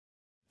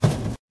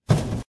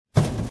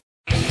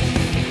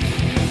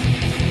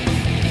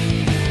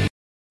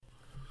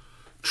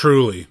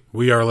Truly,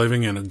 we are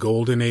living in a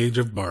golden age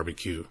of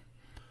barbecue.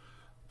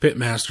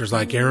 Pitmasters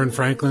like Aaron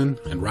Franklin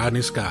and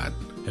Rodney Scott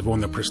have won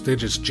the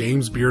prestigious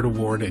James Beard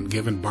Award and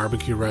given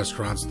barbecue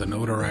restaurants the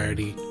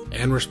notoriety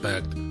and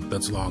respect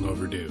that's long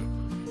overdue.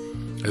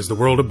 As the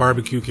world of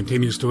barbecue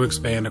continues to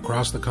expand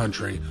across the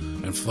country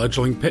and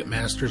fledgling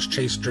pitmasters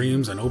chase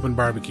dreams and open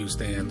barbecue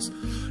stands,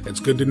 it's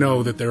good to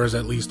know that there is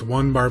at least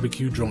one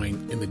barbecue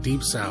joint in the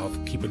Deep South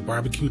keeping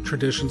barbecue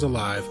traditions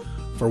alive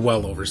for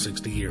well over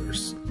 60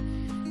 years.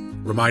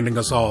 Reminding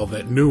us all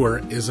that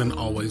newer isn't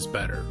always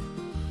better.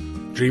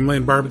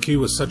 Dreamland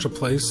BBQ is such a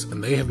place,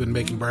 and they have been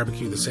making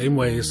barbecue the same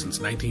way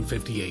since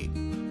 1958.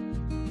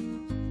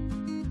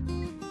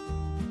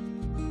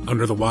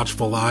 Under the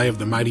watchful eye of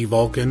the mighty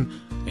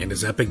Vulcan and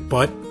his epic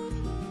butt,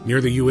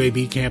 near the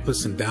UAB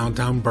campus in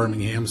downtown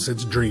Birmingham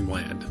sits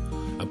Dreamland,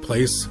 a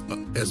place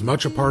as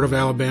much a part of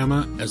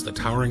Alabama as the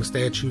towering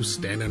statue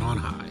standing on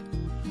high.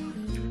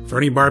 For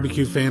any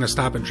barbecue fan, a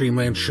stop at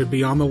Dreamland should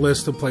be on the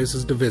list of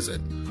places to visit,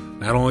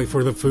 not only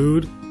for the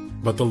food,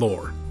 but the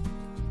lore.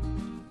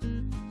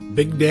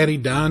 Big Daddy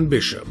Don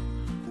Bishop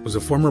was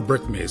a former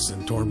brick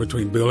mason torn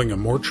between building a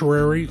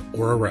mortuary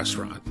or a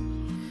restaurant.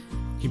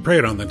 He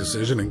prayed on the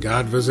decision, and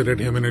God visited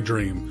him in a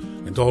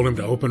dream and told him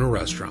to open a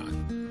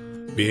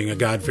restaurant. Being a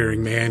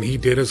God-fearing man, he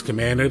did as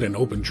commanded and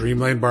opened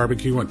Dreamland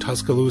BBQ in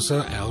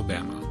Tuscaloosa,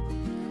 Alabama.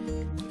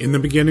 In the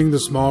beginning, the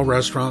small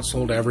restaurant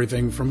sold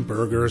everything from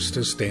burgers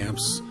to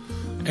stamps,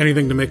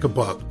 anything to make a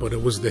buck, but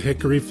it was the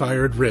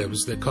hickory-fired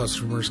ribs that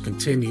customers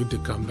continued to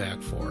come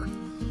back for.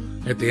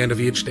 At the end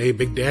of each day,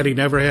 Big Daddy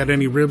never had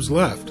any ribs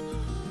left,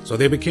 so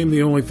they became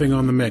the only thing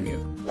on the menu.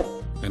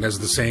 And as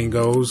the saying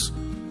goes,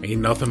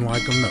 ain't nothing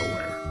like 'em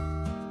nowhere.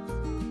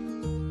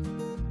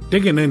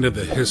 Digging into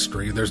the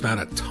history, there's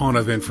not a ton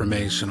of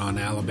information on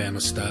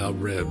Alabama-style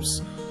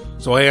ribs,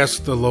 so I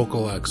asked the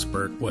local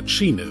expert what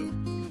she knew,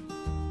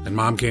 and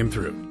Mom came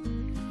through.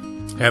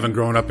 Having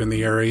grown up in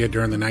the area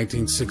during the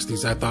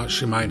 1960s, I thought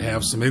she might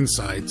have some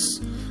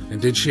insights,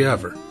 and did she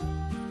ever?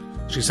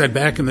 She said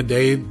back in the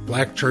day,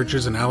 black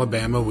churches in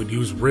Alabama would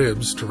use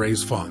ribs to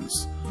raise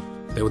funds.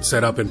 They would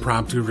set up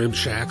impromptu rib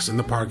shacks in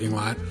the parking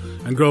lot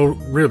and grill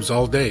ribs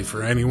all day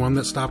for anyone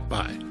that stopped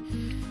by.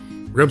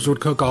 Ribs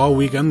would cook all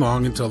weekend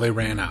long until they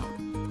ran out.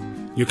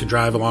 You could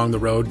drive along the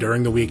road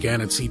during the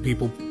weekend and see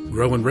people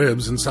grilling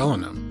ribs and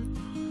selling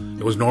them.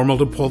 It was normal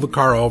to pull the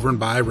car over and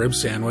buy a rib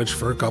sandwich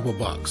for a couple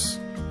bucks.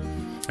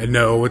 And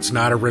no, it's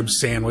not a rib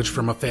sandwich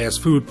from a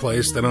fast food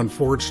place that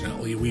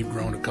unfortunately we've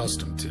grown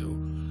accustomed to.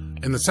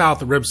 In the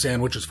South, a rib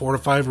sandwich is 4 to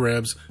 5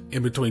 ribs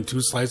in between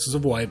 2 slices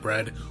of white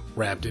bread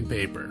wrapped in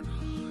paper.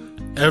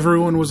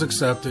 Everyone was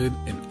accepted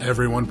and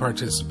everyone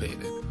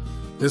participated.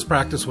 This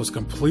practice was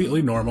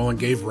completely normal and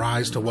gave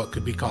rise to what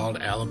could be called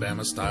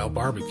Alabama-style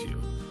barbecue.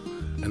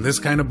 And this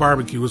kind of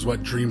barbecue is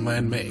what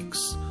Dreamland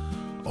makes.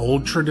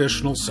 Old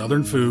traditional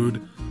Southern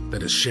food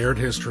that has shared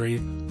history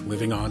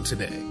living on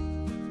today.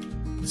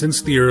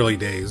 Since the early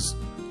days,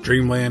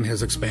 Dreamland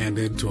has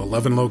expanded to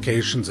 11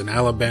 locations in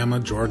Alabama,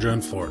 Georgia,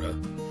 and Florida.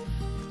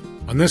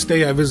 On this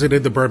day, I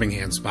visited the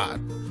Birmingham spot.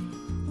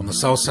 On the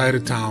south side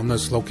of town,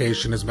 this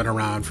location has been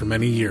around for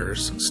many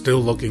years, still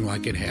looking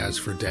like it has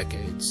for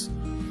decades.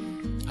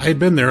 I had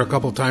been there a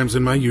couple times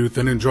in my youth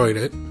and enjoyed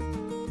it,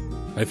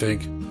 I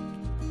think.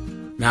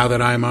 Now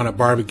that I am on a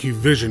barbecue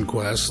vision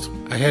quest,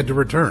 I had to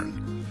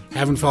return,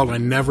 having felt I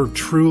never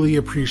truly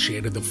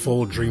appreciated the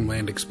full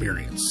Dreamland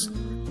experience.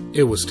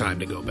 It was time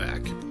to go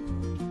back.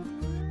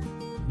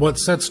 What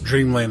sets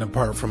Dreamland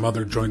apart from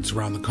other joints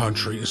around the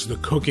country is the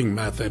cooking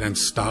method and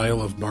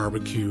style of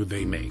barbecue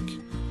they make.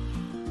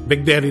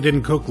 Big Daddy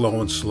didn't cook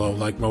low and slow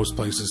like most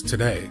places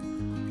today.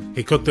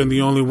 He cooked them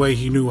the only way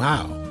he knew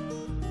how.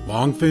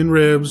 Long, thin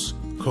ribs,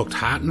 cooked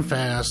hot and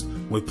fast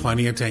with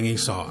plenty of tangy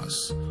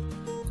sauce.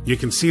 You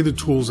can see the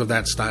tools of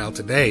that style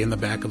today in the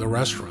back of the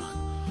restaurant.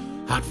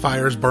 Hot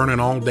fires burning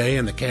all day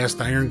and the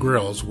cast iron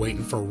grills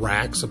waiting for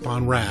racks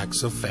upon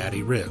racks of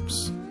fatty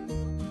ribs.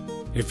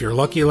 If you're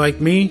lucky like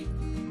me,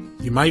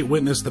 you might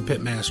witness the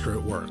pitmaster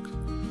at work.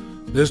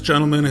 This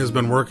gentleman has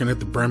been working at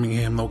the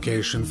Birmingham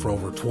location for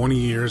over 20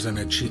 years and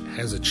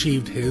has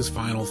achieved his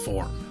final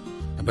form,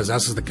 and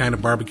possesses the kind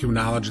of barbecue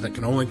knowledge that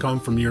can only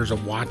come from years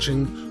of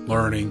watching,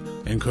 learning,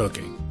 and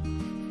cooking.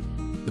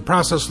 The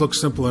process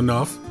looks simple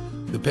enough.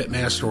 The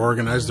pitmaster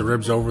organized the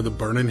ribs over the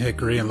burning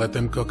hickory and let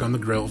them cook on the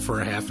grill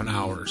for a half an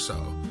hour or so.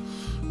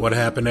 What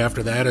happened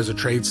after that is a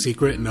trade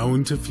secret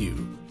known to few.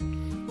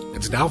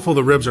 It's doubtful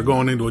the ribs are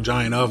going into a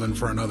giant oven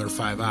for another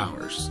 5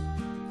 hours.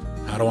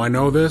 How do I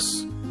know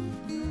this?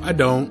 I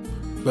don't,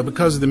 but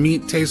because the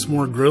meat tastes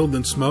more grilled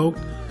than smoked,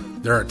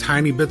 there are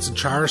tiny bits of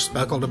char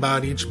speckled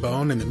about each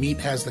bone, and the meat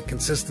has the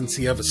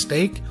consistency of a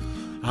steak,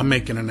 I'm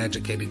making an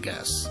educated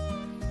guess.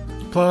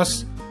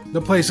 Plus,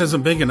 the place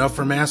isn't big enough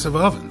for massive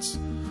ovens.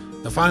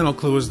 The final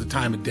clue is the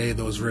time of day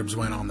those ribs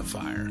went on the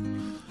fire.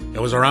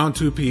 It was around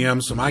 2 p.m.,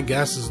 so my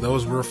guess is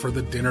those were for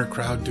the dinner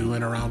crowd due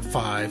in around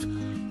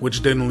 5,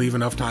 which didn't leave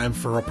enough time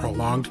for a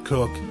prolonged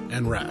cook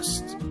and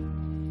rest.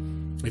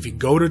 If you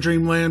go to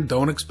Dreamland,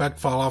 don't expect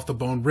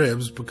fall-off-the-bone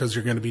ribs because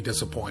you're going to be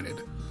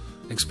disappointed.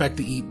 Expect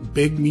to eat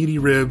big meaty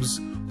ribs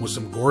with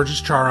some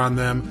gorgeous char on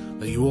them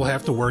that you will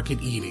have to work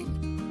at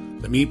eating.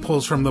 The meat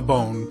pulls from the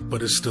bone,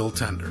 but is still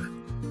tender.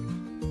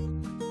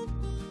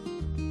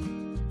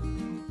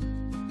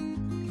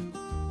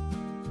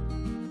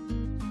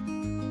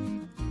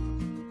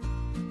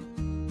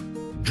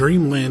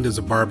 Dreamland is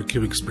a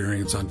barbecue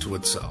experience unto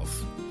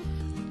itself.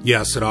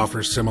 Yes, it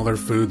offers similar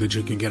food that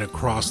you can get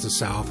across the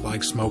South,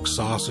 like smoked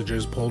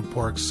sausages, pulled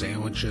pork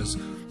sandwiches,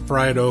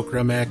 fried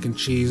okra, mac and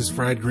cheese,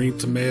 fried green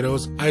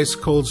tomatoes, ice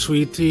cold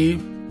sweet tea,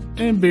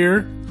 and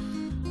beer,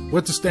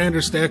 with the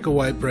standard stack of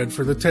white bread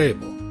for the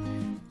table.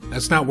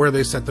 That's not where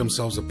they set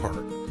themselves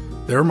apart.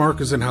 Their mark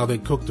is in how they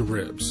cook the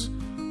ribs.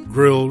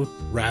 Grilled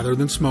rather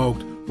than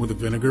smoked, with a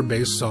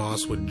vinegar-based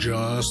sauce with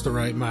just the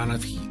right amount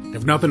of heat.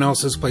 If nothing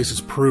else, this place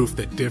is proof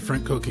that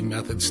different cooking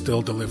methods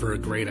still deliver a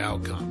great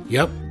outcome.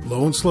 Yep,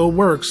 low and slow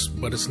works,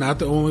 but it's not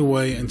the only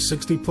way, and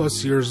 60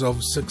 plus years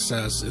of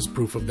success is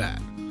proof of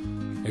that.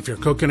 If you're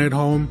cooking at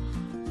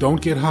home,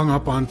 don't get hung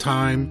up on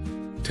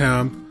time,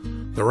 temp,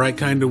 the right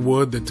kind of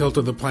wood, the tilt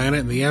of the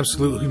planet, and the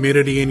absolute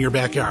humidity in your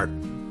backyard.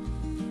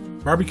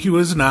 Barbecue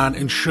is not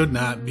and should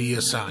not be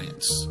a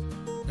science.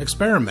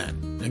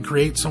 Experiment and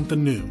create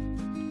something new.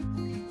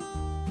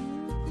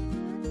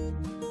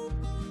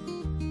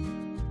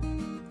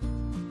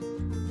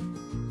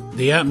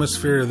 The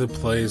atmosphere of the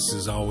place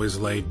is always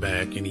laid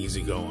back and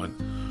easygoing,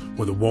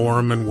 with a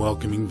warm and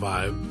welcoming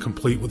vibe,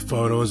 complete with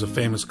photos of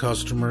famous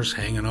customers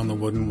hanging on the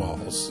wooden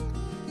walls.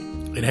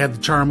 It had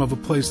the charm of a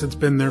place that's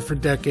been there for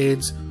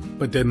decades,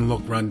 but didn't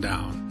look run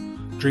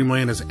down.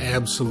 Dreamland is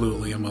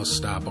absolutely a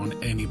must-stop on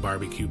any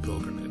barbecue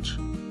pilgrimage.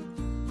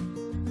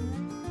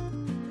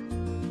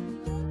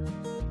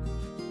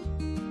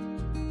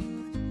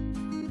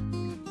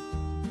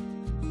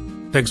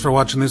 Thanks for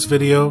watching this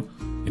video,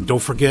 and don't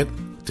forget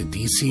to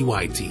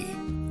DCYT.